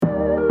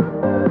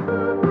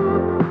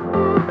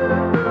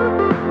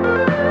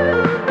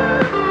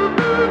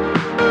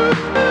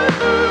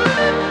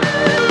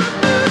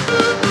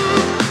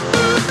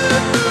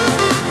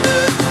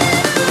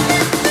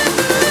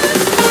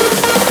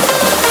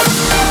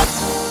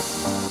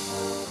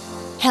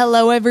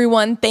Hello,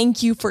 everyone.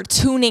 Thank you for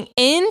tuning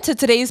in to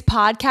today's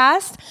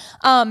podcast.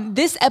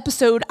 This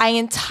episode I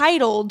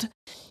entitled,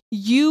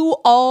 You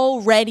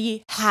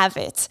Already Have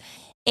It.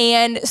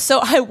 And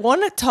so I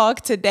want to talk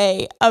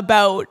today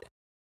about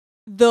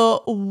the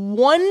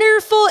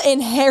wonderful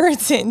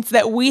inheritance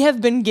that we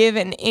have been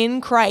given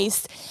in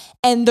Christ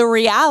and the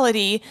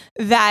reality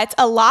that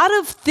a lot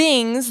of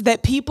things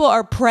that people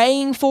are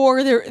praying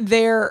for,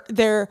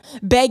 they're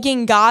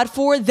begging God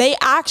for, they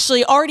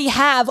actually already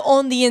have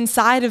on the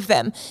inside of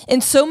them.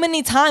 And so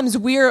many times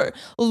we're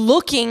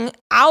looking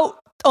out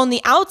on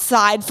the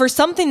outside for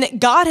something that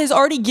God has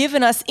already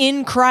given us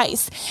in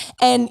Christ.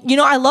 And,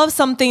 I love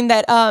something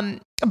that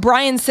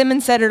Brian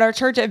Simmons said at our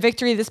church at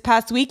Victory this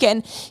past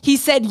weekend. He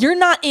said, you're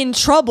not in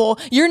trouble,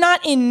 you're not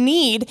in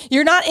need,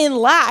 you're not in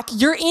lack,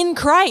 you're in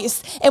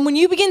Christ. And when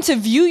you begin to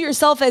view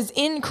yourself as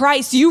in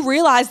Christ, you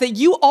realize that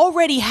you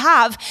already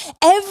have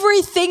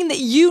everything that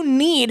you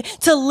need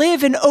to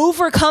live an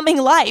overcoming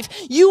life.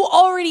 You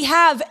already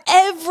have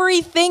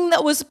everything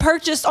that was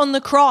purchased on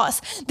the cross.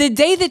 The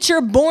day that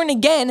you're born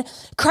again,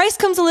 Christ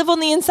comes to live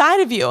on the inside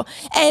of you.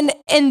 And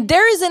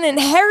there is an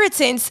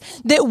inheritance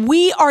that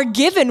we are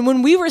given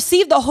when we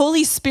receive the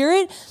Holy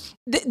Spirit.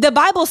 The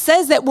Bible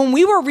says that when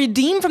we were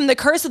redeemed from the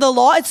curse of the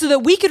law, it's so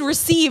that we could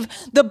receive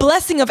the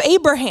blessing of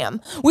Abraham,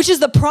 which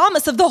is the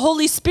promise of the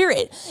Holy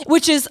Spirit,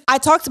 which is, I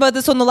talked about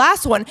this on the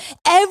last one,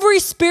 every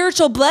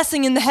spiritual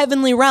blessing in the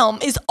heavenly realm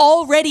is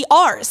already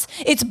ours.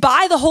 It's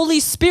by the Holy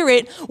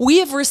Spirit we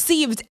have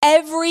received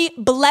every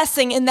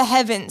blessing in the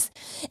heavens.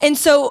 And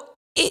so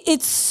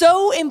it's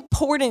so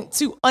important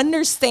to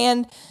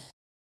understand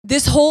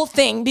this whole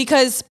thing,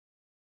 because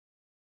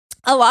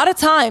a lot of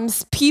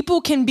times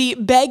people can be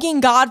begging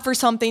God for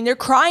something. They're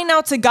crying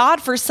out to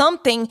God for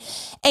something.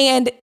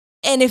 And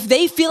if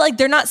they feel like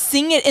they're not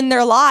seeing it in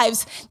their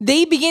lives,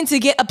 they begin to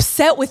get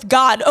upset with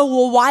God. Oh,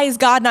 well, why is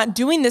God not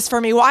doing this for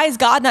me? Why is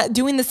God not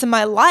doing this in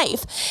my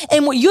life?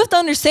 And what you have to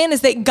understand is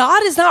that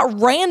God is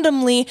not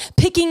randomly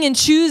picking and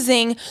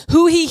choosing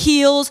who he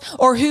heals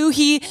or who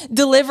he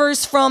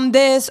delivers from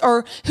this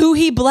or who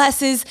he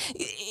blesses.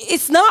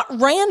 It's not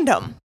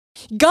random.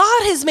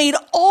 God has made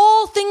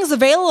all things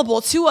available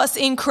to us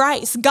in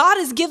Christ. God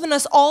has given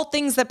us all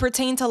things that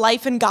pertain to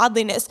life and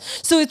godliness.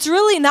 So it's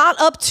really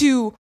not up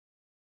to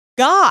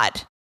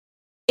God.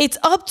 It's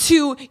up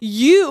to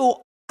you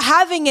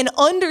having an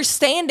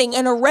understanding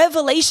and a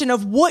revelation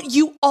of what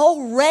you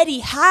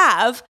already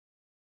have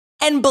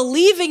and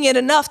believing it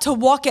enough to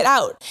walk it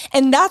out.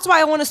 And that's why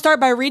I want to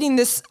start by reading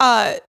this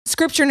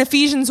scripture in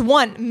Ephesians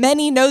 1.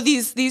 Many know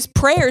these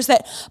prayers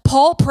that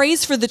Paul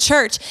prays for the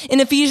church in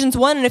Ephesians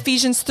 1 and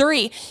Ephesians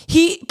 3.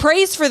 He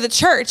prays for the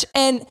church.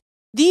 And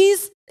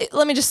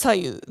let me just tell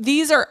you,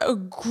 these are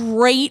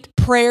great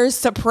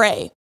prayers to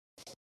pray.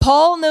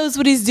 Paul knows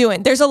what he's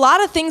doing. There's a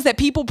lot of things that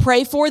people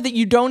pray for that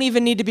you don't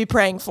even need to be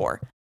praying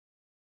for.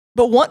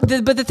 But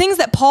the things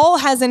that Paul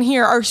has in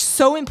here are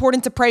so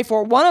important to pray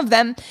for. One of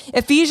them,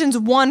 Ephesians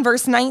 1,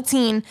 verse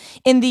 19,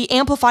 in the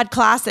Amplified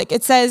Classic,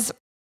 it says,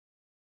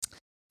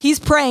 he's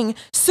praying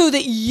so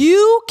that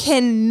you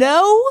can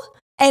know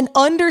and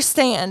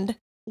understand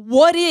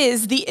what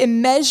is the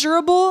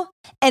immeasurable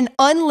and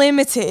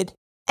unlimited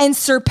and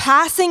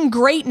surpassing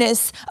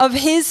greatness of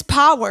his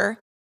power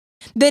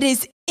that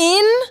is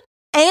in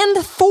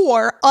and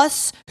for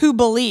us who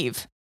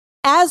believe,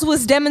 as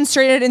was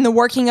demonstrated in the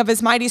working of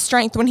his mighty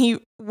strength when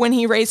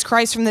he raised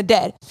Christ from the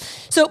dead.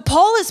 So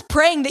Paul is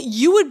praying that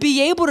you would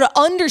be able to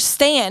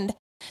understand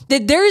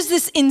that there's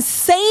this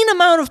insane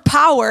amount of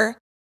power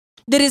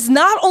that is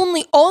not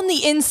only on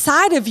the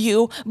inside of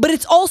you, but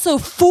it's also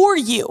for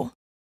you.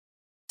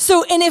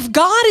 So, and if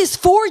God is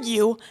for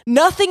you,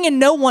 nothing and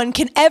no one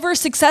can ever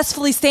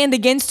successfully stand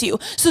against you.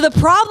 So the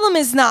problem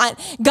is not,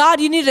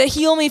 God, you need to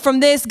heal me from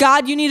this.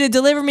 God, you need to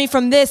deliver me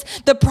from this.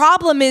 The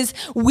problem is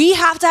we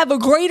have to have a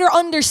greater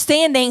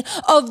understanding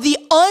of the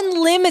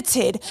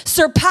unlimited,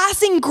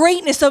 surpassing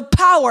greatness of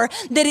power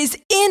that is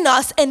in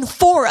us and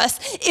for us.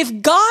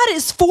 If God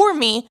is for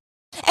me,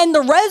 and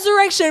the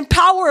resurrection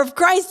power of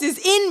Christ is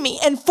in me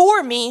and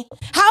for me,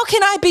 how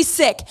can I be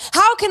sick?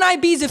 How can I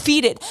be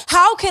defeated?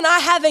 How can I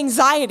have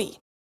anxiety?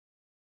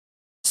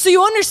 So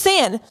you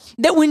understand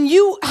that when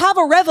you have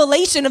a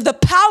revelation of the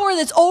power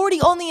that's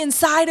already on the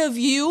inside of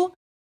you,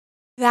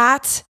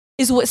 that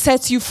is what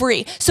sets you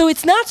free. So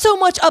it's not so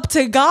much up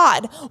to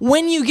God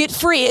when you get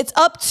free. It's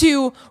up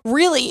to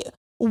really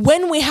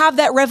when we have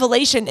that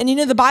revelation. And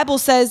the Bible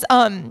says,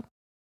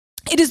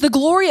 it is the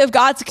glory of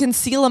God to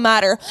conceal a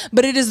matter,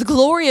 but it is the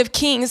glory of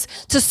kings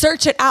to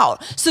search it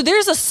out. So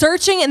there's a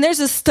searching and there's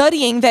a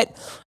studying that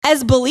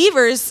as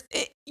believers,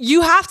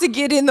 you have to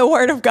get in the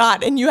word of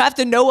God and you have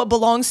to know what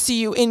belongs to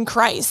you in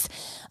Christ.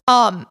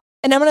 And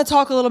I'm going to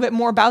talk a little bit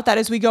more about that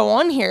as we go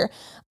on here.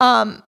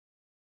 But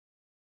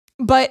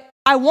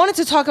I wanted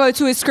to talk about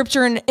too a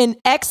scripture in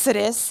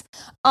Exodus.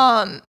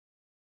 And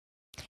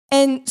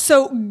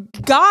so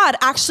God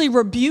actually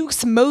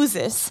rebukes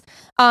Moses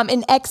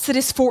in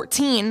Exodus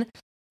 14.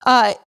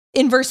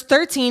 in verse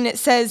 13, it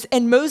says,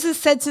 "And Moses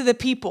said to the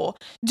people,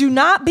 'Do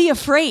not be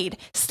afraid.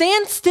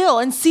 Stand still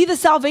and see the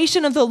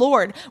salvation of the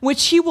Lord,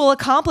 which he will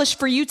accomplish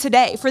for you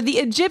today. For the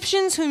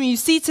Egyptians whom you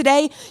see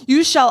today,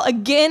 you shall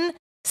again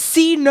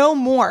see no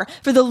more.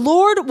 For the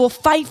Lord will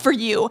fight for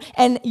you,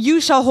 and you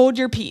shall hold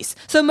your peace.'"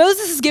 So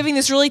Moses is giving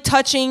this really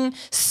touching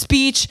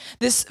speech,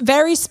 this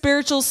very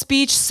spiritual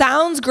speech.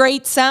 Sounds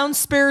great, sounds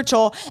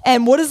spiritual.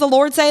 And what does the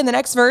Lord say in the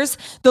next verse?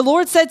 The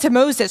Lord said to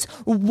Moses,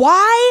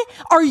 "Why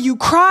are you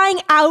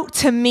crying out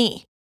to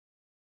me?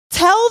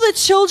 Tell the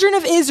children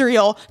of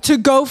Israel to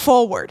go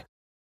forward.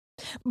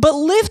 But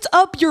lift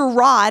up your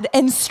rod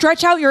and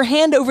stretch out your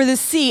hand over the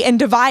sea and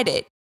divide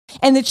it.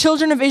 And the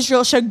children of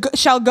Israel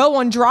shall go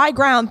on dry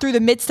ground through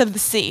the midst of the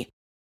sea."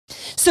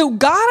 So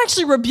God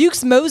actually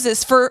rebukes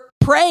Moses for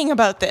praying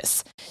about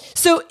this.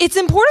 So it's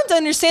important to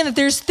understand that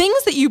there's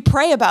things that you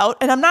pray about,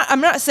 and I'm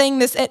not saying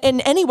this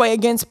in any way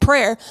against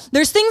prayer.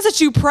 There's things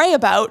that you pray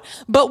about,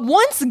 but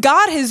once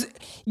God has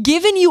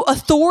given you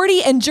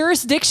authority and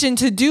jurisdiction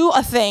to do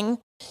a thing,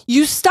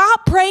 you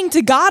stop praying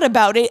to God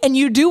about it and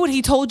you do what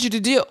he told you to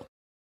do.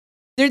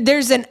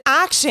 There's an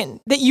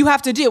action that you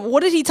have to do.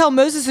 What did he tell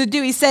Moses to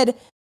do? He said,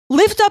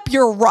 "Lift up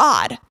your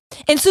rod."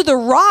 And so the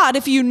rod,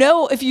 if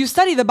you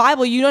study the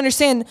Bible, you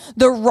understand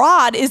the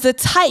rod is a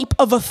type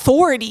of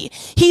authority.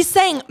 He's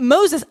saying,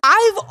 Moses,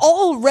 I've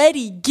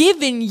already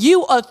given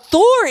you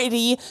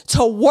authority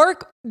to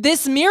work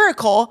this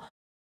miracle,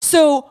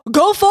 so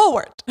go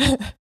forward.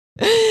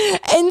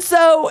 And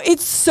so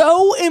it's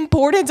so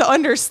important to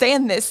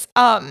understand this,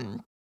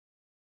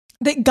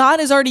 that God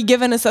has already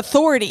given us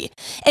authority.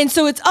 And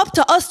so it's up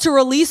to us to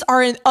release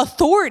our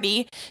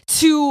authority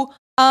to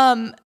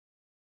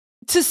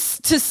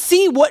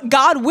see what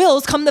God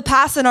wills come to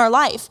pass in our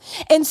life.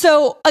 And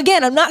so,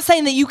 again, I'm not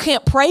saying that you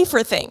can't pray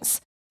for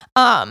things.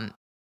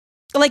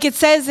 Like it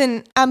says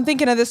I'm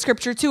thinking of the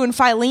scripture too, in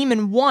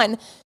Philemon 1,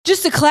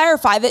 just to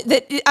clarify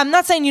that I'm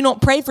not saying you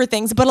don't pray for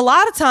things, but a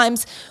lot of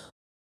times,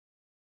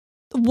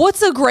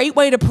 what's a great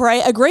way to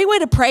pray? A great way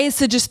to pray is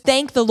to just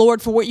thank the Lord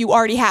for what you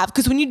already have.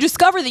 Because when you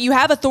discover that you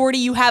have authority,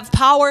 you have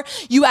power,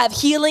 you have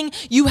healing,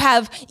 you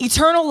have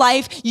eternal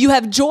life, you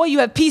have joy, you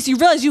have peace, you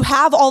realize you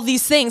have all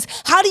these things.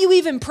 How do you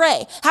even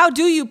pray? How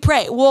do you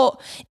pray?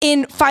 Well,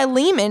 in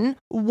Philemon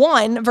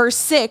 1, verse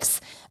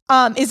 6,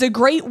 is a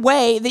great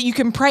way that you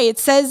can pray. It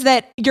says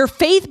that your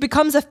faith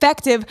becomes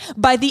effective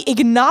by the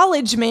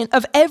acknowledgement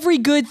of every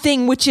good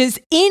thing which is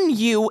in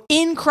you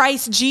in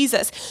Christ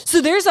Jesus. So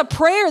there's a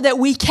prayer that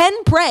we can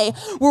pray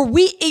where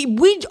we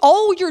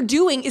all you're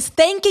doing is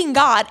thanking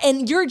God,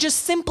 and you're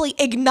just simply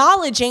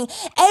acknowledging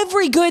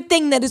every good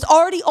thing that is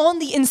already on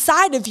the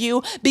inside of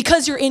you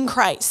because you're in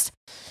Christ.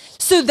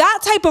 So that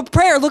type of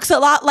prayer looks a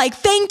lot like,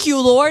 "Thank you,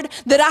 Lord,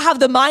 that I have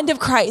the mind of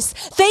Christ.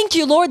 Thank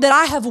you, Lord, that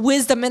I have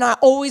wisdom and I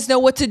always know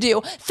what to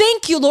do.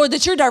 Thank you, Lord,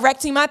 that you're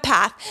directing my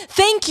path.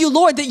 Thank you,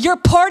 Lord, that you're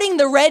parting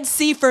the Red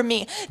Sea for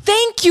me.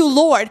 Thank you,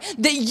 Lord,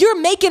 that you're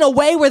making a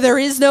way where there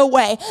is no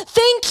way.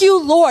 Thank you,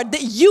 Lord,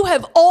 that you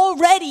have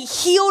already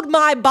healed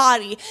my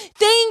body.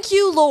 Thank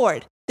you,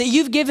 Lord, that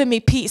you've given me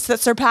peace that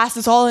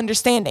surpasses all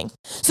understanding."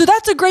 So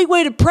that's a great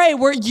way to pray,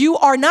 where you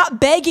are not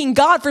begging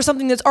God for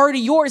something that's already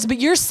yours, but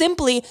you're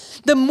simply,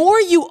 the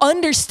more you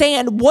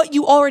understand what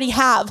you already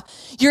have,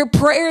 your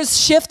prayers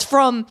shift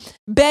from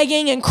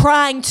begging and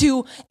crying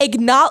to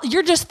acknowledge.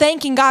 You're just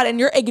thanking God and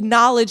you're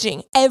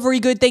acknowledging every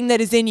good thing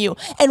that is in you.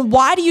 And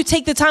why do you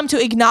take the time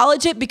to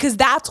acknowledge it? Because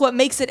that's what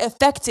makes it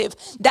effective.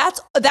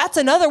 That's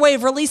another way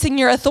of releasing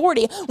your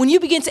authority. When you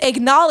begin to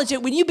acknowledge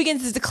it, when you begin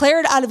to declare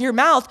it out of your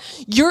mouth,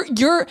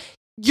 you're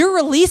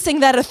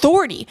releasing that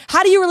authority.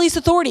 How do you release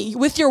authority?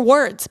 With your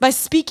words, by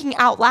speaking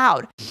out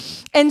loud.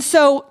 And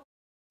so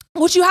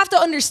what you have to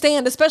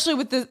understand, especially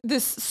with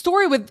this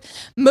story with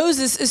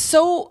Moses, is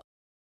so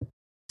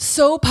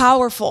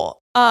powerful,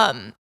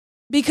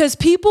 because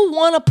people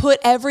want to put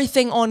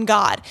everything on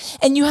God.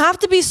 And you have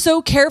to be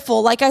so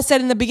careful, like I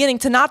said in the beginning,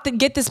 to not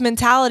get this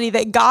mentality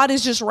that God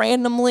is just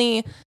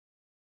randomly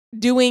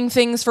doing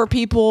things for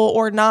people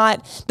or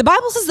not. The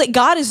Bible says that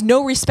God is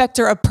no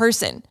respecter of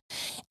person.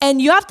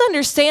 And you have to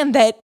understand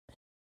that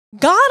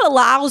God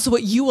allows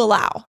what you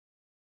allow.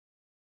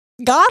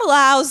 God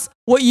allows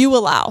what you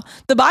allow.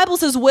 The Bible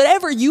says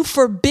whatever you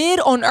forbid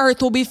on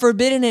earth will be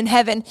forbidden in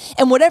heaven,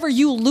 and whatever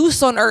you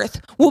loose on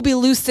earth will be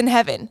loosed in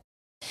heaven.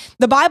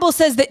 The Bible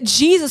says that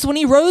Jesus, when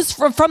he rose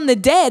from the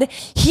dead,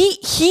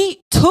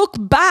 he took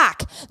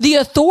back the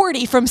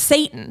authority from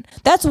Satan.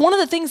 That's one of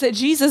the things that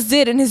Jesus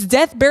did in his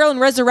death, burial, and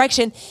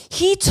resurrection.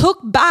 He took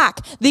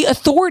back the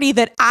authority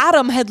that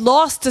Adam had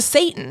lost to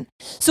Satan.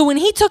 So when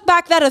he took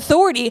back that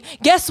authority,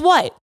 guess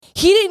what?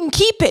 He didn't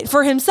keep it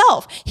for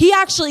himself. He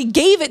actually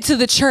gave it to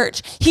the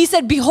church. He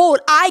said, "Behold,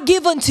 I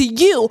give unto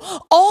you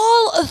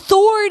all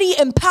authority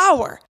and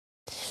power."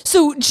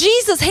 So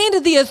Jesus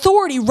handed the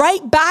authority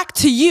right back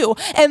to you.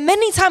 And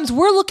many times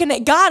we're looking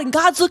at God and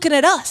God's looking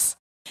at us.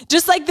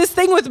 Just like this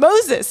thing with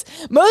Moses.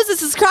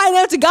 Moses is crying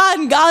out to God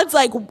and God's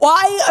like,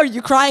 "Why are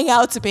you crying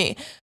out to me?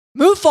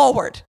 Move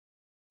forward.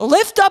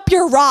 Lift up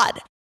your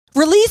rod.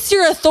 Release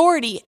your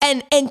authority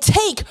and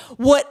take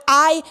what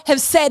I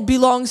have said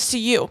belongs to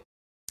you.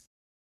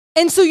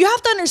 And so you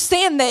have to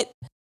understand that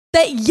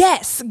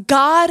yes,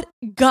 God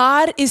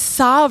is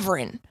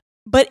sovereign.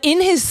 But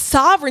in his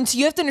sovereignty,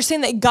 you have to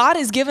understand that God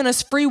has given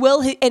us free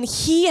will and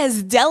he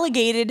has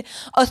delegated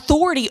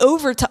authority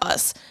over to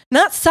us.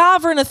 Not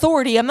sovereign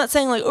authority. I'm not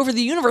saying like over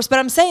the universe, but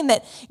I'm saying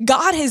that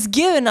God has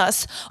given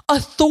us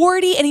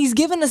authority and he's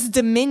given us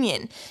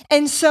dominion.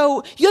 And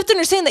so you have to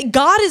understand that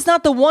God is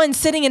not the one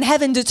sitting in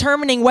heaven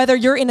determining whether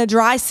you're in a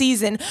dry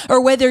season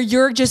or whether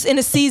you're just in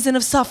a season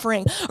of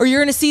suffering or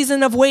you're in a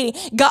season of waiting.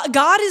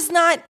 God is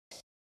not,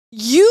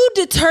 you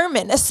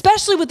determine,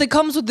 especially when it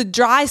comes with the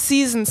dry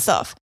season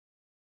stuff.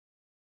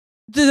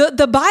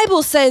 The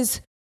Bible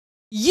says,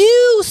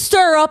 you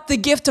stir up the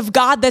gift of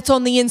God that's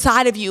on the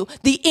inside of you,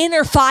 the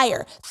inner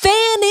fire.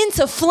 Fan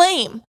into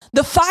flame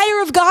the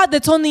fire of God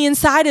that's on the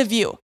inside of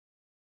you.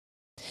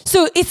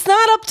 So it's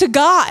not up to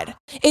God.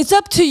 It's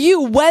up to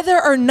you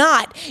whether or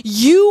not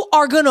you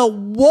are going to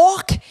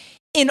walk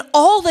in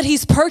all that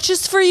he's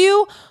purchased for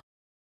you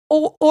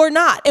or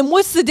not. And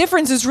what's the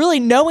difference is really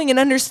knowing and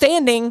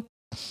understanding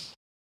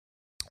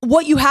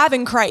what you have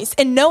in Christ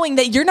and knowing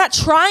that you're not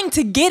trying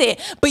to get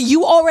it, but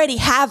you already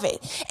have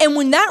it. And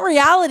when that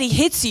reality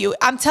hits you,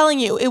 I'm telling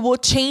you, it will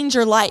change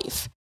your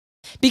life.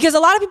 Because a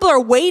lot of people are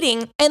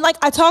waiting. And like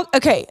I talked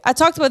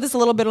about this a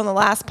little bit on the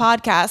last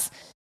podcast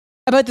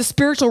about the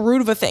spiritual root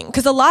of a thing.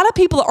 Because a lot of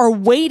people are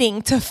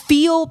waiting to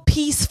feel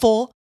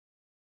peaceful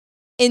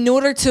in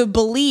order to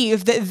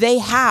believe that they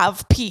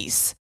have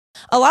peace.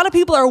 A lot of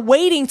people are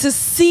waiting to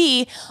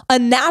see a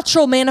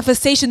natural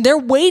manifestation. They're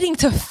waiting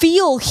to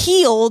feel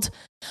healed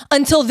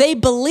until they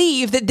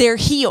believe that they're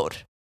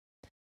healed.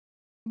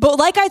 But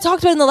like I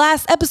talked about in the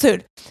last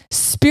episode,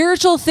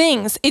 spiritual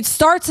things, it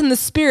starts in the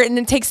spirit and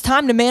it takes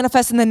time to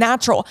manifest in the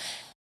natural.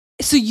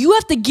 So you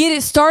have to get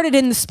it started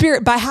in the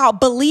spirit by how?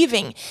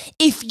 Believing.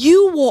 If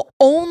you will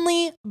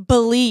only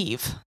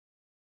believe,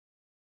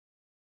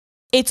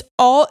 it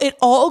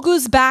all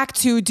goes back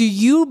to, do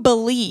you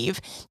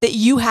believe that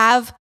you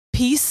have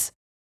peace?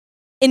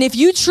 And if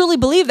you truly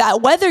believe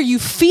that, whether you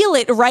feel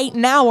it right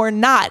now or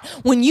not,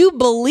 when you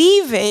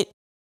believe it,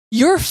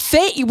 your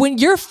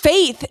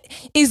faith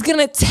is going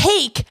to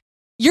take,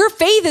 your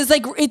faith is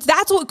like,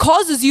 that's what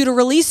causes you to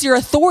release your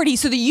authority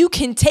so that you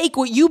can take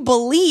what you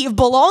believe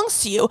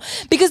belongs to you.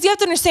 Because you have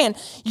to understand,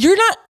 you're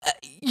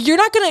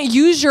not going to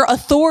use your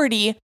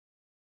authority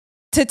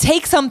to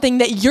take something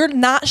that you're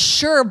not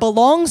sure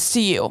belongs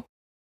to you.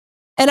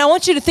 And I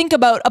want you to think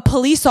about a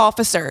police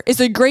officer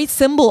is a great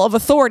symbol of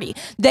authority.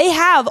 They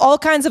have all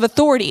kinds of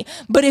authority,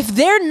 but if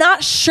they're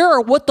not sure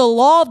what the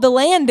law of the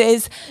land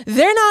is,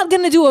 they're not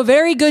going to do a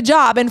very good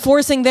job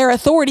enforcing their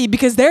authority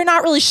because they're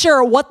not really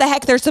sure what the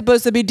heck they're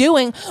supposed to be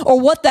doing or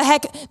what the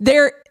heck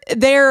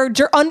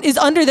is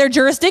under their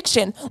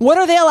jurisdiction. What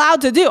are they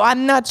allowed to do?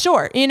 I'm not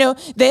sure. They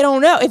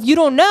don't know. If you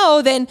don't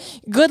know, then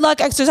good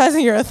luck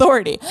exercising your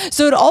authority.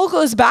 So it all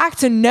goes back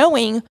to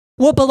knowing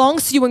what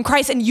belongs to you in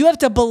Christ, and you have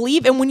to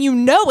believe. And when you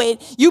know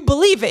it, you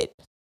believe it.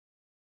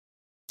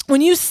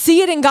 When you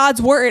see it in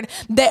God's word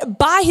that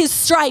by his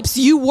stripes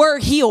you were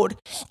healed,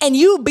 and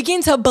you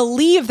begin to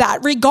believe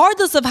that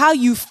regardless of how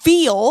you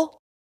feel,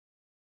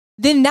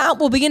 then that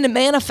will begin to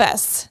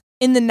manifest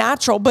in the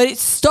natural. But it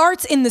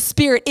starts in the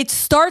spirit. It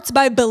starts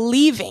by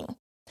believing.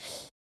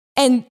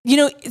 And,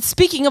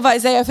 speaking of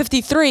Isaiah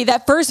 53,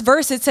 that first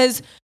verse, it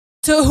says,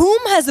 to whom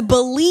has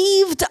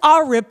believed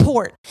our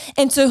report,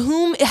 and to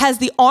whom has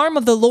the arm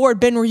of the Lord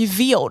been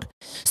revealed?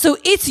 So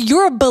it's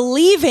your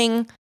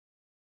believing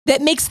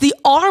that makes the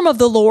arm of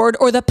the Lord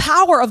or the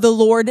power of the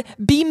Lord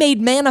be made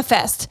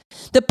manifest.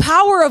 The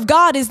power of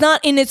God is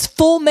not in its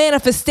full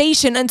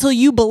manifestation until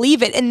you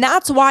believe it. And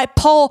that's why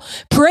Paul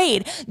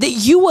prayed that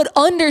you would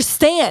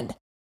understand.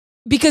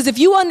 Because if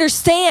you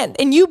understand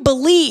and you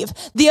believe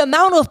the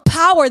amount of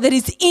power that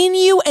is in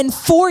you and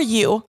for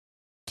you,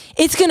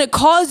 it's going to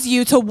cause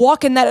you to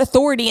walk in that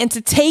authority and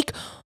to take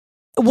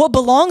what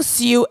belongs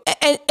to you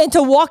and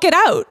to walk it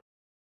out.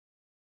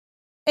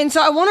 And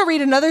so I want to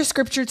read another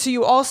scripture to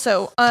you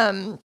also.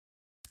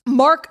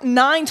 Mark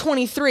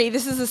 9:23.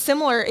 This is a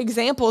similar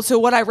example to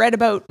what I read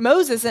about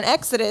Moses in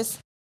Exodus.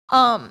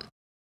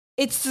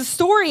 It's the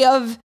story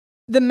of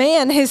the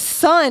man, his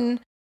son,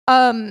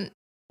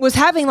 was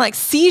having like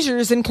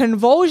seizures and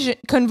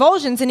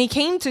convulsions, and he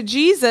came to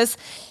Jesus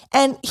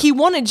and he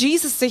wanted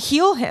Jesus to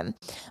heal him.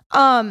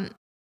 And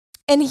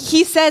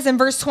he says in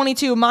verse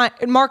 22, Mark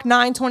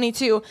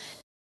 9:22,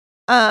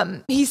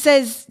 he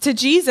says to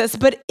Jesus,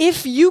 but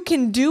if you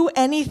can do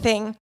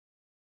anything,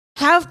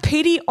 have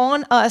pity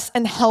on us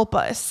and help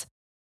us.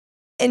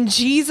 And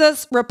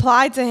Jesus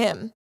replied to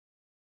him,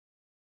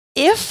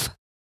 if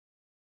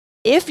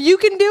you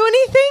can do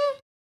anything,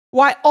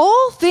 why,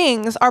 all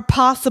things are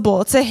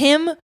possible to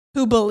him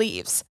who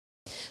believes.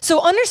 So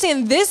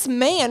understand, this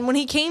man, when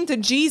he came to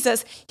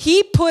Jesus,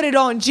 he put it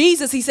on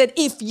Jesus. He said,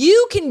 if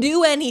you can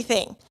do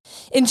anything.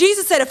 And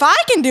Jesus said, if I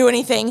can do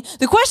anything,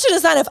 the question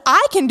is not if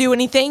I can do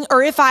anything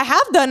or if I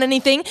have done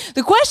anything.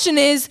 The question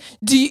is,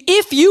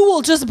 if you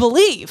will just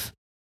believe.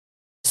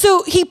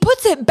 So he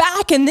puts it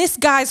back in this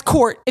guy's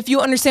court, if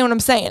you understand what I'm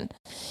saying.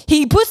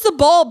 He puts the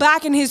ball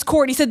back in his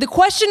court. He said, the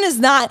question is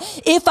not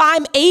if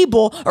I'm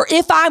able or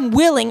if I'm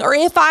willing or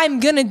if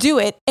I'm going to do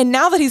it. And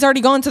now that he's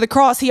already gone to the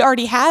cross, he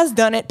already has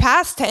done it,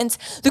 past tense.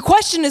 The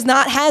question is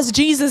not, has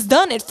Jesus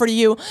done it for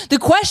you? The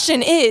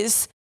question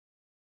is,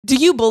 do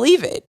you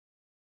believe it?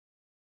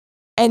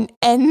 And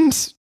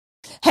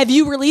have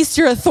you released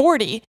your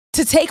authority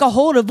to take a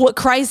hold of what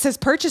Christ has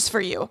purchased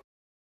for you?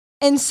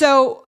 And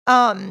so,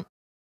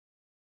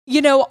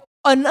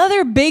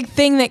 another big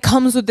thing that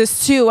comes with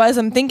this too, as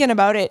I'm thinking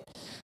about it,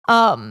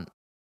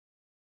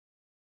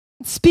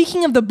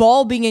 speaking of the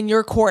ball being in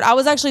your court, I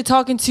was actually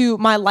talking to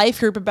my life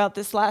group about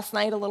this last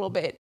night a little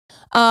bit.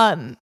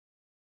 The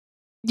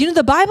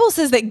Bible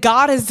says that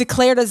God has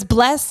declared us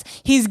blessed.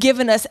 He's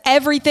given us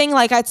everything,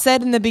 like I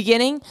said in the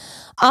beginning.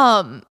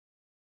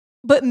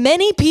 But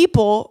many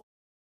people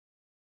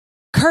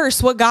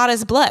curse what God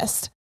has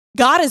blessed.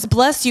 God has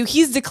blessed you.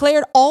 He's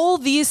declared all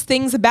these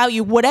things about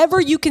you.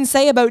 Whatever you can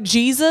say about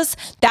Jesus,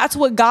 that's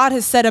what God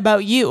has said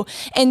about you.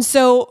 And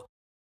so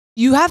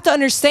you have to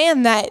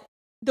understand that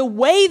the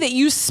way that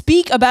you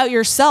speak about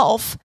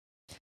yourself,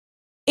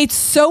 it's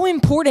so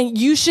important.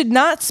 You should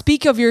not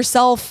speak of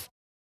yourself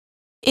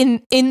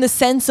in the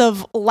sense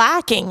of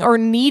lacking or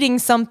needing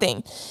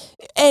something.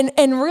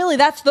 And really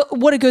that's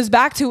what it goes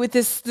back to with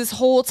this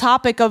whole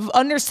topic of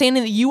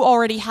understanding that you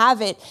already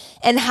have it.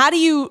 And how do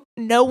you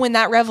know when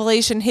that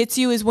revelation hits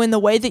you is when the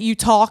way that you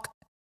talk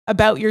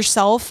about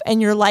yourself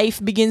and your life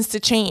begins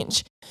to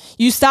change.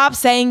 You stop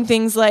saying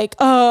things like,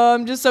 oh,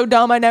 I'm just so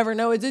dumb, I never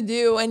know what to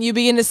do. And you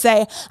begin to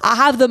say, I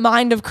have the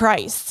mind of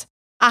Christ.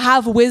 I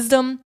have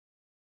wisdom.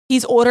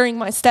 He's ordering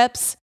my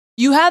steps.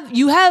 You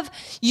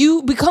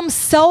become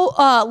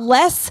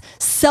less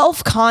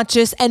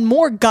self-conscious and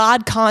more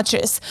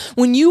God-conscious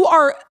when you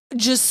are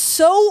just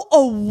so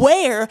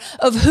aware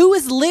of who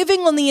is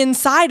living on the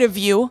inside of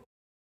you.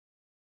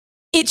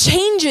 It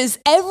changes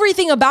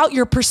everything about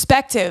your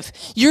perspective.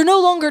 You're no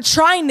longer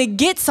trying to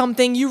get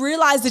something. You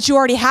realize that you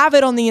already have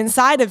it on the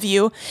inside of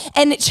you,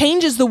 and it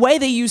changes the way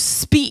that you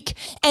speak.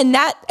 And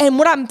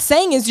what I'm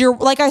saying is,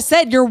 like I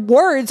said, your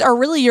words are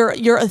really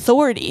your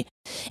authority.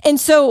 And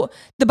so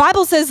the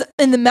Bible says,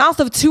 in the mouth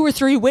of 2 or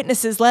 3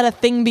 witnesses, let a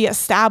thing be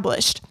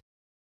established.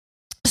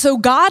 So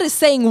God is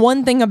saying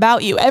one thing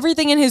about you.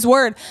 Everything in his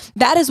word,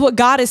 that is what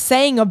God is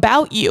saying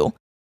about you.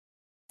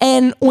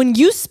 And when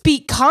you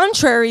speak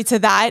contrary to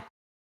that,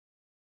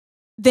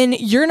 then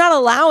you're not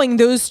allowing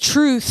those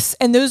truths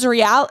and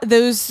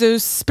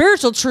those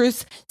spiritual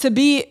truths to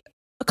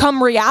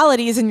become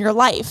realities in your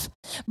life.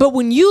 But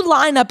when you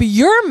line up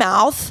your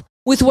mouth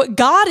with what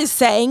God is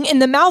saying in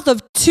the mouth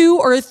of 2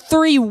 or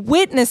 3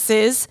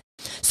 witnesses,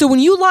 so when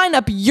you line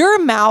up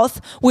your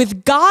mouth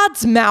with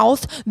God's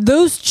mouth,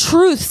 those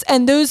truths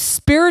and those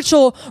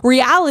spiritual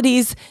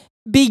realities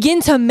begin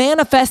to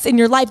manifest in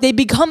your life. They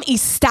become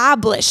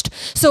established.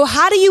 So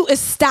how do you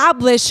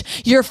establish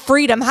your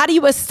freedom? How do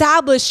you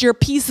establish your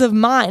peace of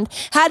mind?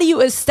 How do you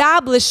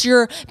establish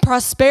your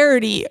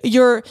prosperity,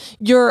 your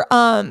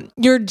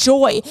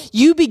joy?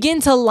 You begin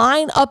to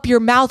line up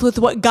your mouth with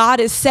what God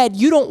has said.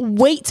 You don't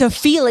wait to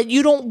feel it.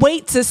 You don't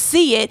wait to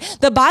see it.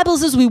 The Bible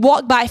says we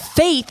walk by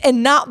faith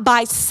and not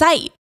by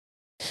sight.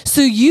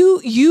 So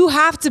you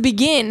have to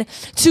begin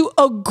to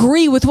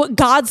agree with what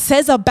God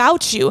says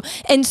about you.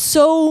 And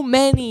so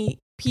many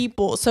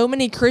people, so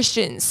many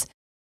Christians,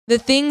 the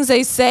things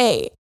they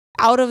say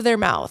out of their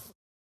mouth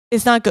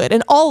is not good.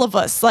 And all of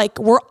us,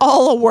 we're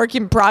all a work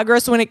in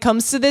progress when it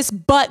comes to this.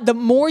 But the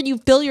more you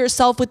fill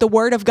yourself with the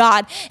word of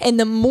God and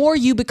the more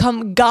you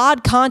become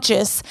God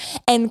conscious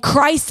and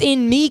Christ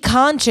in me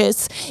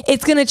conscious,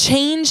 it's going to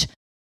change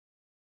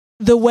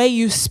the way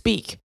you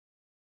speak.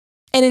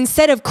 And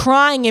instead of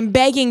crying and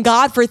begging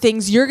God for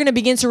things, you're going to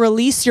begin to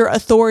release your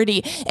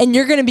authority, and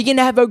you're going to begin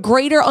to have a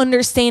greater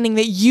understanding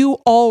that you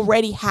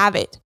already have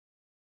it.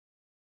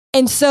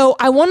 And so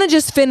I want to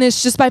just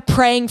finish just by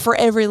praying for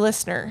every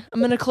listener.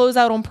 I'm going to close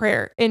out in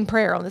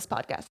prayer on this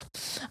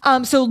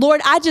podcast. So Lord,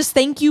 I just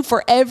thank you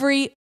for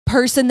every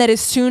person that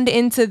is tuned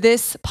into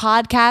this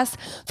podcast.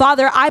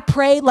 Father, I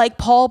pray like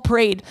Paul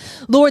prayed,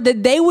 Lord,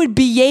 that they would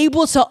be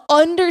able to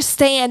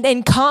understand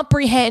and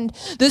comprehend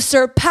the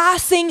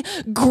surpassing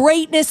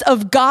greatness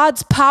of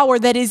God's power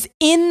that is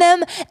in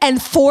them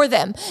and for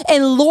them.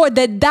 And Lord,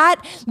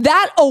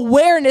 that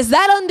awareness,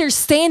 that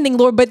understanding,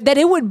 Lord, but that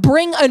it would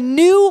bring a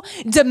new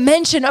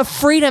dimension of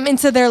freedom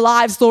into their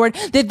lives, Lord,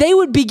 that they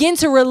would begin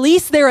to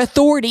release their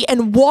authority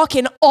and walk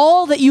in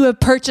all that you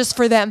have purchased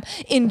for them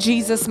in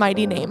Jesus'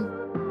 mighty name.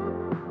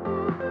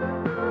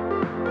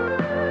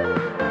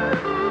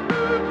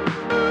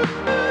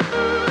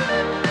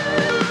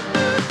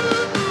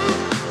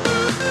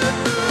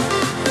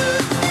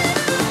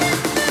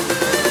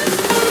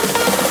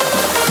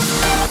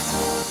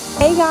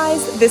 Hey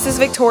guys, this is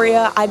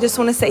Victoria. I just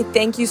want to say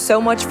thank you so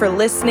much for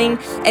listening,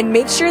 and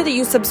make sure that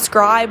you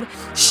subscribe,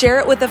 share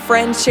it with a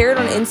friend, share it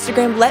on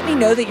Instagram. Let me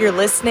know that you're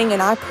listening,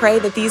 and I pray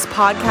that these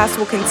podcasts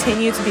will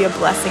continue to be a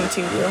blessing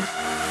to you.